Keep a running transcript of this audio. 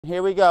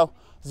Here we go.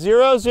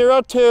 0,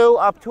 0, 2,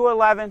 up to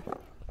 11.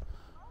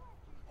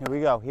 Here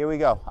we go, here we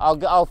go.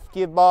 I'll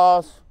give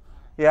balls.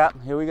 Yeah,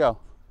 here we go.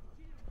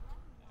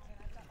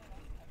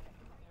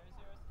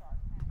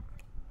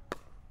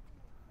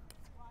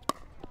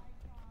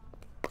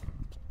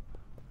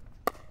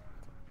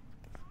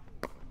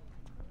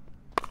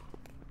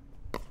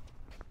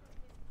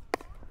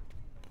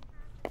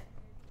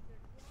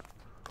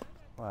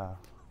 Wow.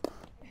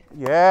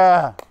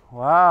 Yeah,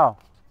 wow.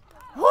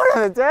 What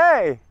of the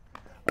day.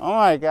 Oh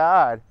my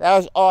God, that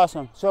was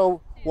awesome.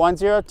 So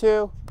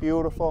 102,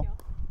 beautiful,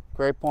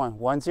 great point.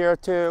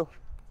 102.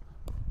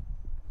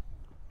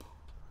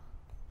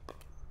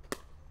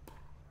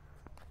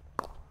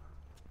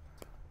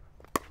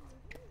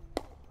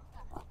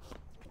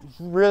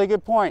 Really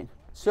good point.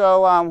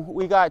 So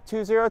we got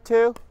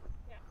 202.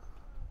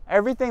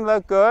 Everything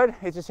looked good.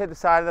 It just hit the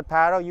side of the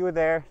paddle. You were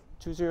there.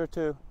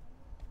 202.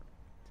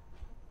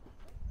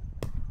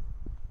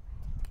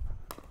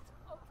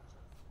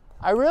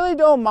 I really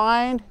don't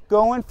mind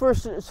going for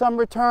some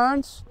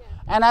returns,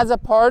 and as a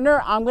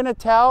partner, I'm going to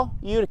tell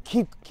you to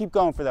keep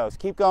going for those.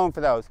 Keep going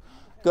for those.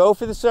 Go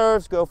for the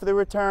serves. Go for the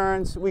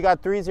returns. We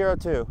got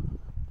 302.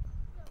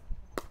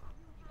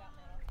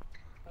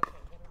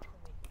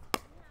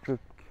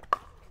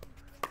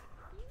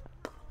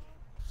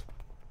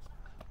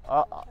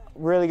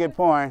 Really good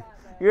point.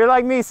 You're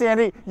like me,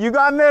 Sandy. You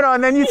got middle,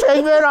 and then you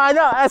take middle. I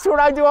know. That's what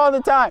I do all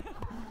the time.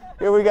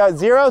 Here we go.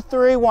 0,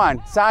 3,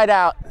 1. Side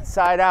out.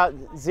 Side out.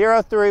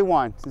 0, 3,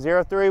 1.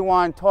 0, 3,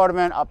 1.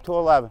 Tournament up to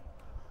 11.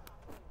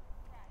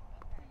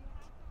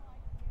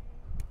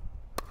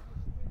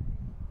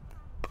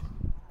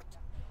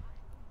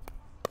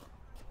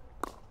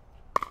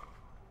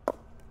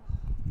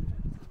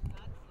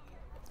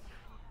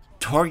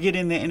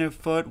 Targeting the inner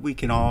foot, we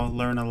can all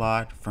learn a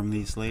lot from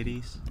these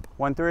ladies.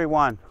 1, 3,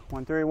 1.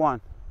 1, 3,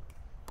 1.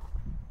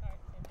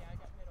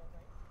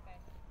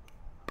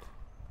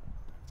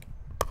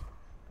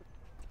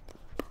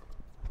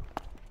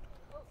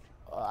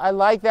 I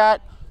like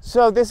that.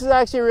 So this is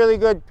actually a really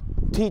good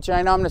teacher.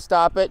 I know I'm going to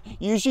stop it.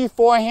 Usually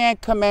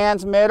forehand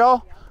commands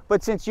middle,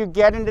 but since you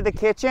get into the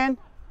kitchen,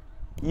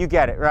 you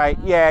get it, right?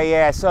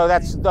 Yeah. So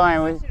that's the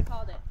only way.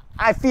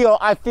 I feel.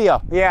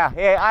 Yeah.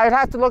 I'd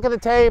have to look at the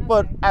tape,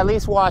 but at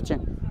least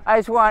watching. I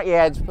just want,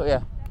 yeah.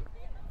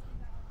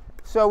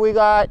 So we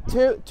got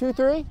 2,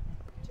 3,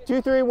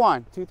 2, 3,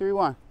 1, 2, 3,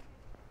 1.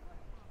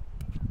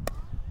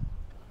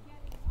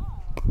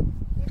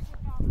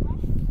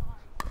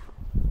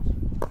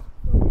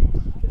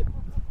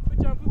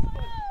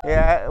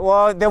 Yeah,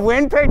 well, the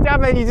wind picked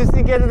up and you just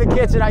didn't get to the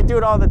kitchen. I do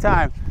it all the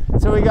time.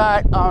 So we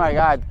got, oh my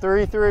God,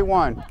 3, 3,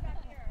 1.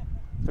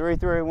 3,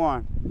 3,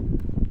 1.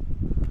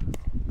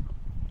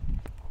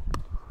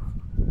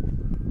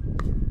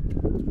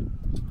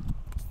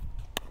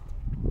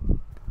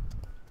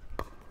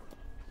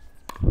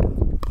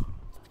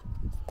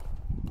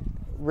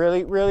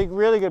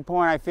 Really good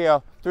point, I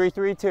feel. 3,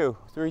 3, 2.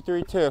 3,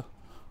 3, 2.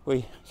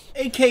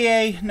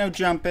 AKA no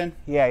jumping.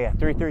 Yeah,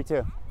 3, 3,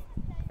 2.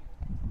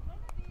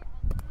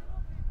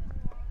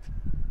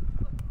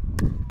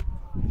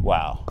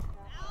 Wow.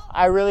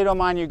 I really don't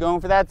mind you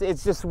going for that.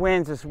 It's just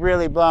winds, it's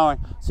really blowing.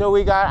 So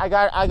I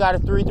got a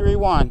 3, 3,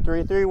 1.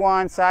 3, 3,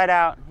 1, side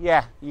out.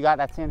 Yeah, you got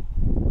that, Sandy?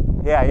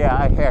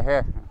 Yeah,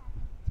 here.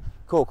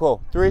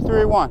 Cool. 3,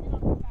 3,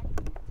 1.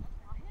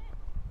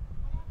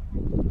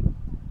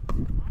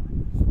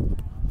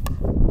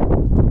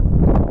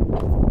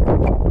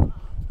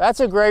 That's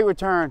a great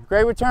return.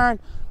 Great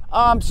return.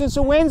 Since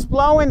the wind's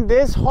blowing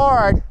this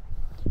hard,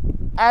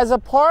 as a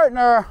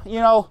partner, you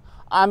know,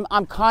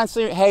 I'm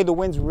constantly, hey, the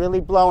wind's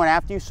really blowing.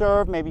 After you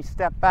serve, maybe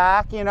step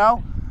back, you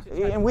know.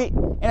 And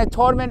in a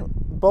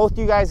tournament, both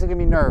you guys are gonna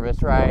be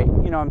nervous, right?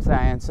 You know what I'm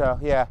saying? So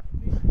yeah,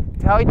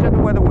 tell each other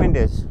where the wind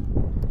is.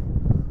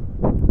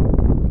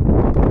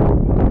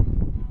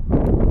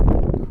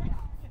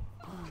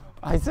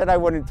 I said I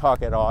wouldn't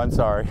talk at all. I'm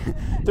sorry.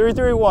 3,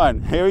 3,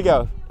 1. Here we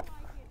go.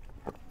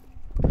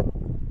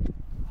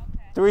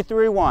 3,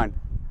 3, 1.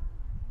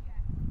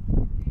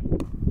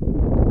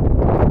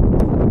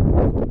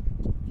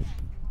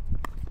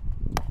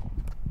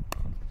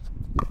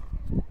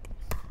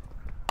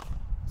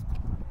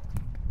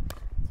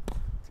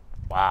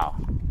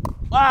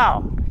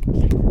 Wow.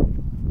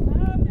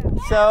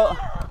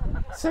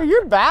 So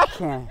you're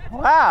backhand.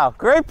 Wow,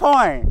 great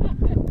point.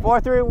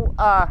 4, 3,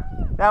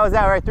 that was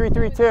that, right? 3,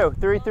 3, 2.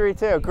 3, 3,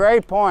 2.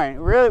 Great point.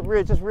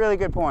 Really, just really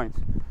good points.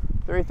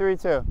 3, 3,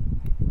 2.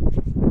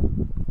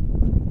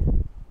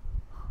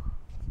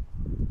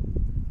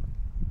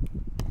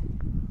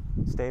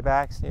 Stay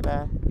back.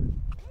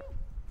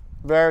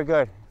 Very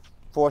good.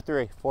 4,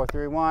 3. 4,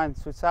 3, 1.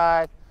 Switch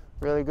side.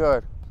 Really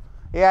good.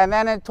 Yeah, and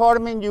then in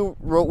tournament, you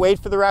wait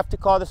for the ref to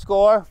call the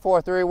score, 4,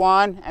 3,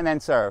 1, and then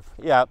serve.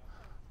 Yep.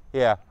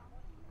 Yeah.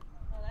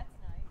 Oh, that's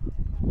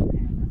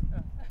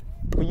nice.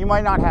 But you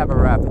might not have a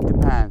ref, it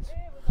depends.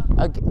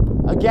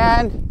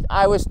 Again,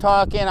 I was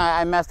talking,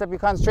 I messed up your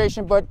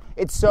concentration, but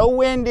it's so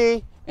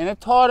windy in a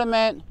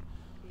tournament.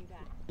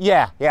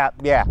 Yeah.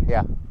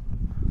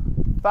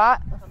 5,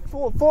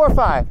 4 or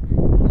 5.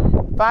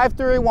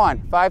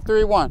 5-3-1.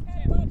 5-3-1.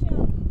 Okay, watch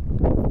out.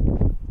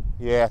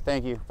 Yeah,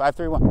 thank you.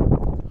 5-3-1.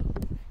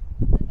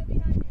 Linda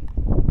behind you.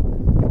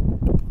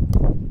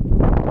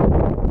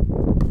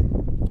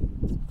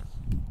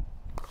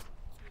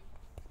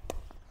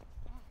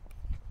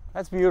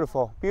 That's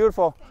beautiful.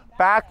 Beautiful.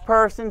 Back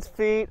person's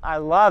feet. I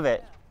love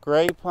it.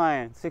 Great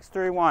playing.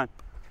 6-3-1.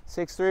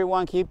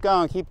 6-3-1. Keep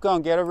going. Keep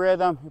going. Get a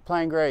rhythm. You're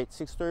playing great.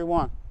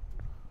 6-3-1.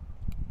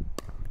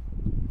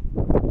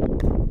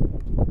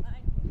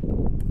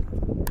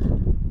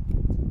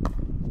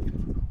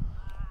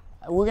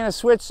 We're going to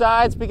switch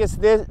sides because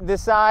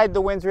this side, the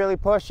wind's really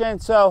pushing.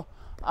 So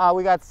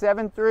we got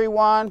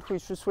 7-3-1. We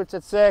should switch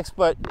at 6,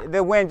 but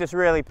the wind just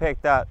really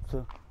picked up.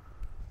 So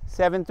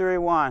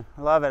 7-3-1.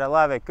 I love it. I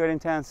love it. Good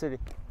intensity.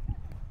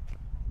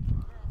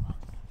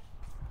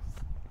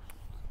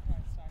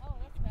 Oh,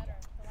 that's better.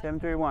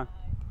 7-3-1. Well,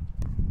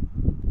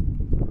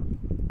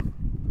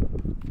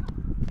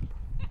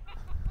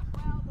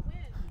 the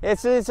wind.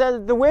 It's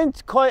the wind.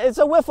 It's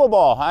a wiffle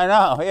ball. I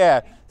know.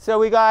 Yeah. So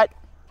we got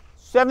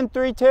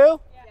 7-3-2.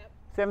 Yep.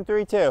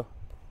 7-3-2.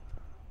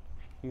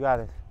 You got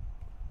it.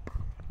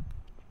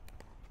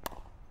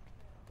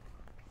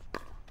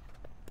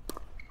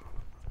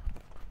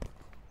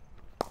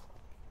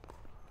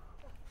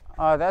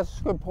 That's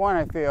a good point,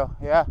 I feel.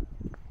 Yeah.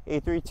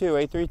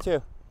 8-3-2.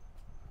 8-3-2.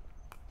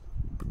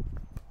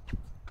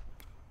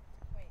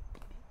 Wait.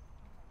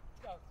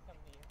 Go, it's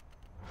coming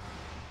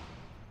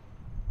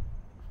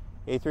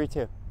to you.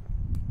 8-3-2.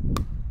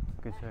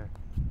 Good serve.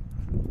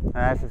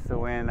 That's just the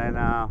wind, I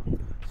know.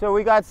 So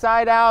we got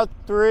side out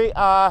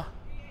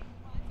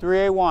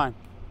 3-8-1.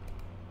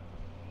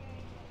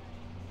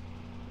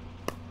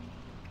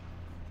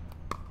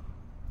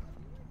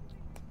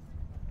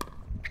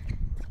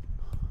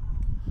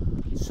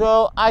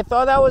 So I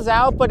thought that was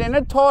out, but in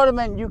a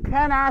tournament, you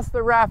can ask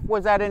the ref,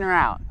 was that in or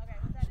out? Okay,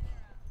 was that in or out?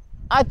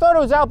 I thought it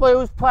was out, but it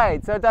was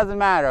played, so it doesn't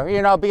matter,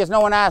 you know, because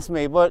no one asked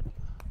me. But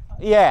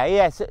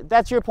yeah, so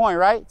that's your point,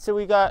 right? So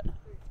we got. So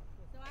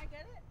I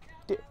get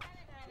it? No,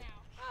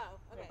 oh,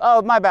 okay.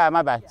 Oh, my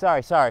bad.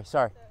 Sorry.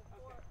 So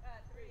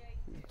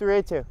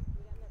 3-8-2.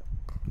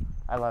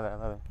 I love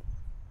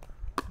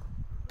it.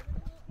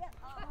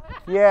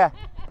 Yeah.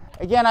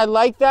 Again, I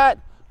like that,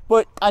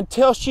 but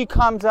until she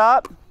comes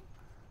up.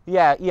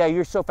 Yeah,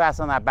 you're so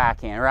fast on that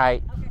backhand,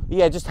 right? Okay.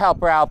 Yeah, just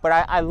help her out, but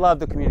I love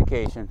the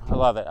communication. I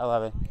love it.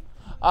 3-8-1?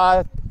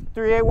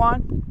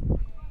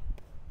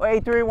 Oh,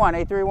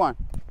 8-3-1. 8-3-1.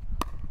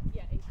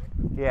 Yeah,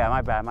 8-3. Yeah,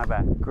 my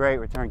bad. Great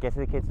return. Get to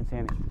the kitchen,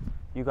 Sandy.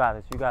 You got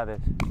this.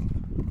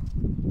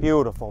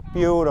 Beautiful.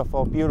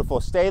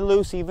 Stay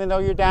loose even though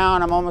you're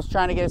down. I'm almost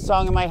trying to get a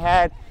song in my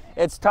head.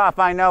 It's tough,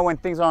 I know, when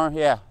things aren't,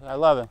 yeah, I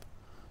love it.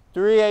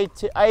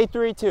 3-8-2.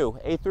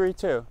 8-3-2.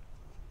 8-3-2.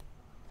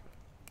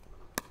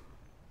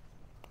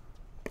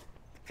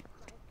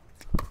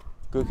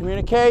 Good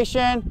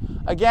communication.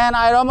 Again,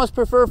 I'd almost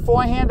prefer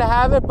forehand to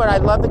have it, but I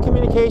love the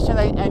communication,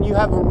 and you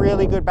have a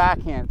really good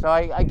backhand, so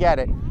I get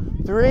it.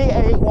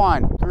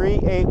 3-8-1.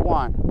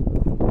 3-8-1.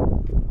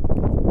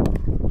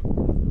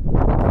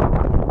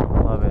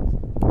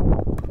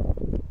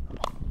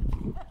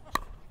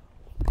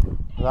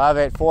 Love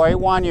it.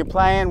 4-8-1. You're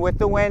playing with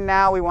the wind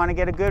now. We want to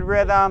get a good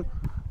rhythm.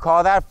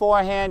 Call that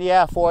forehand.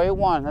 Yeah,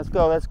 4-8-1. Let's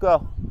go.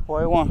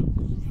 4-8-1.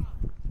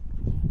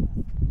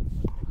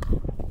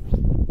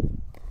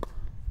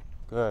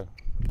 Good.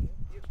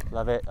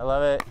 Love it.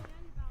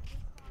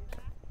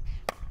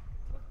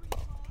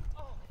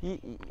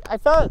 I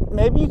felt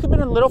maybe you could have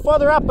been a little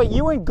farther up, but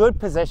you were in good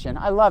position.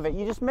 I love it.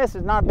 You just missed.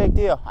 It's not a big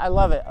deal. I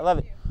love it.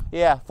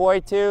 Yeah,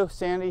 4-8-2.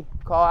 Sandy,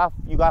 call out.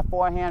 You got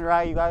forehand,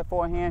 right? You got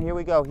forehand. Here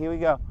we go.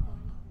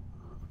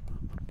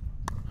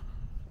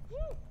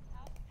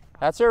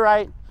 That's all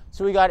right.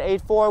 So we got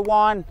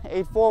 8-4-1.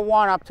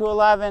 8-4-1 up to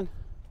 11.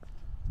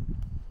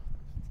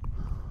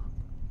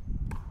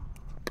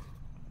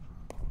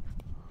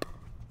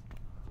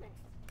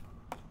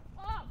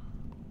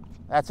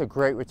 That's a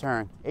great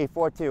return.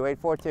 8-4-2,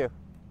 8-4-2.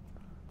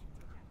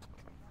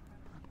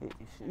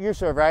 Your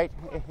serve, right?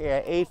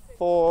 Yeah,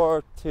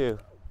 8-4-2.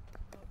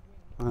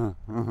 I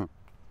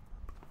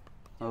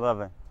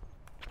love it.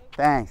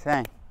 Thanks.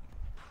 It's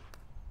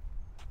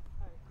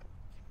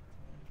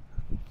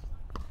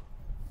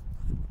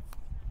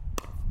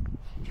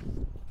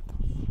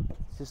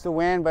just a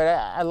win, but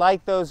I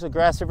like those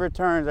aggressive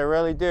returns. I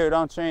really do.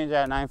 Don't change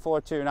that.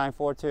 9-4-2,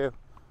 9-4-2.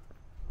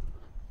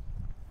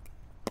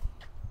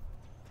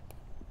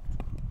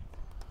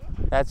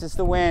 That's just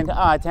the wind.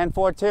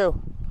 10-4-2.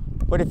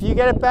 But if you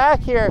get it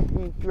back here,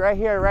 right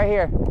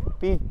here,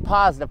 be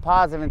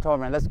positive in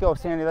tournament. Let's go,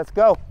 Sandy, let's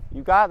go.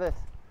 You got this.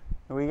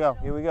 Here we go.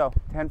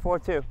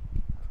 10-4-2.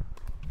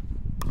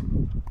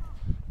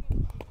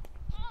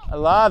 I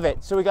love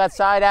it. So we got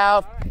side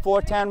out,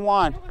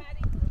 4-10-1.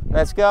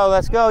 Let's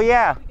go,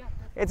 yeah.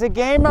 It's a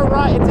game of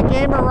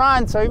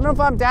run. So even if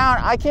I'm down,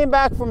 I came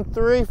back from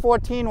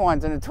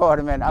 3-14-1s in the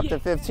tournament up to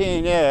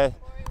 15, yeah.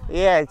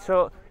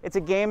 So it's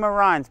a game of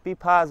runs. Be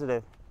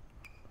positive.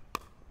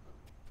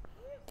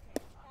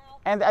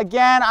 And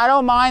again, I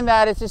don't mind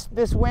that. It's just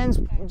this wind's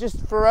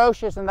just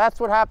ferocious, and that's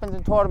what happens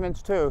in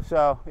tournaments too.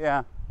 So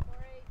yeah.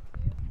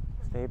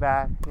 Stay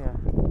back. Yeah.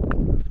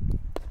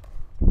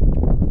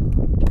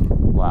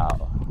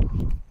 Wow.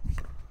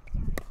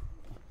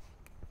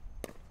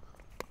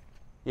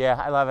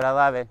 Yeah, I love it. I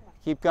love it.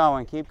 Keep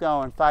going. Keep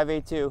going.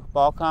 5-8-2.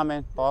 Ball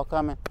coming. Ball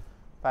coming.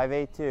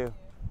 5-8-2.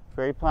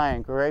 Great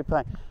playing. Great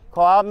playing.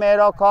 Call out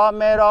middle. Call out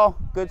middle.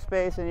 Good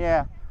spacing.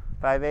 Yeah.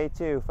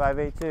 5-8-2.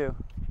 5-8-2.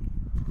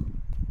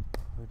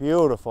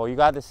 Beautiful. You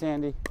got this,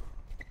 Sandy.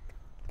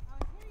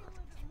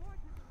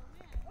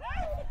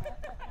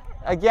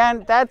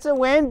 Again, that's a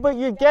win, but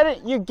you're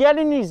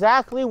getting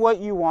exactly what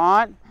you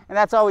want, and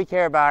that's all we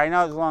care about. I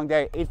know it's a long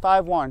day.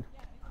 8-5-1,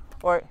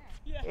 or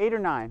 8 or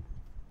 9.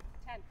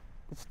 10.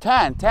 It's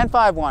 10.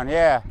 10-5-1.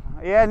 Yeah.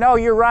 Yeah. No,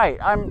 you're right.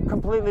 I'm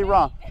completely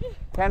wrong.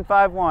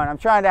 10-5-1. I'm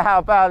trying to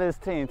help out this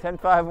team.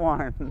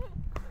 10-5-1.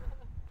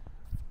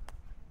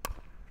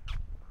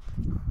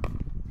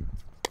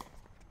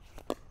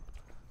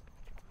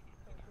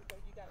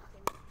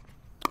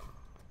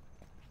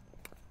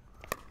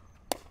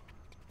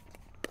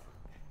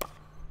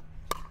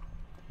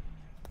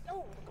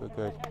 Good,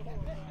 good.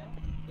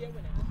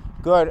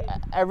 Good.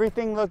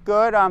 Everything looked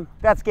good.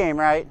 That's game,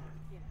 right?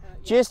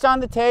 Just on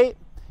the tape,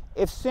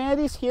 if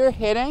Sandy's here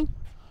hitting,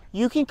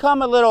 you can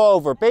come a little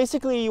over.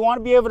 Basically, you want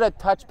to be able to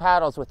touch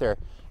paddles with her,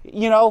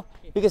 you know,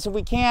 because if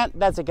we can't,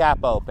 that's a gap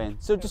open.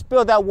 So just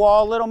build that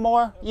wall a little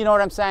more. You know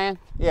what I'm saying?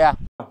 Yeah.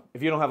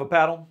 If you don't have a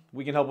paddle,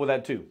 we can help with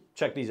that too.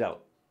 Check these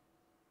out.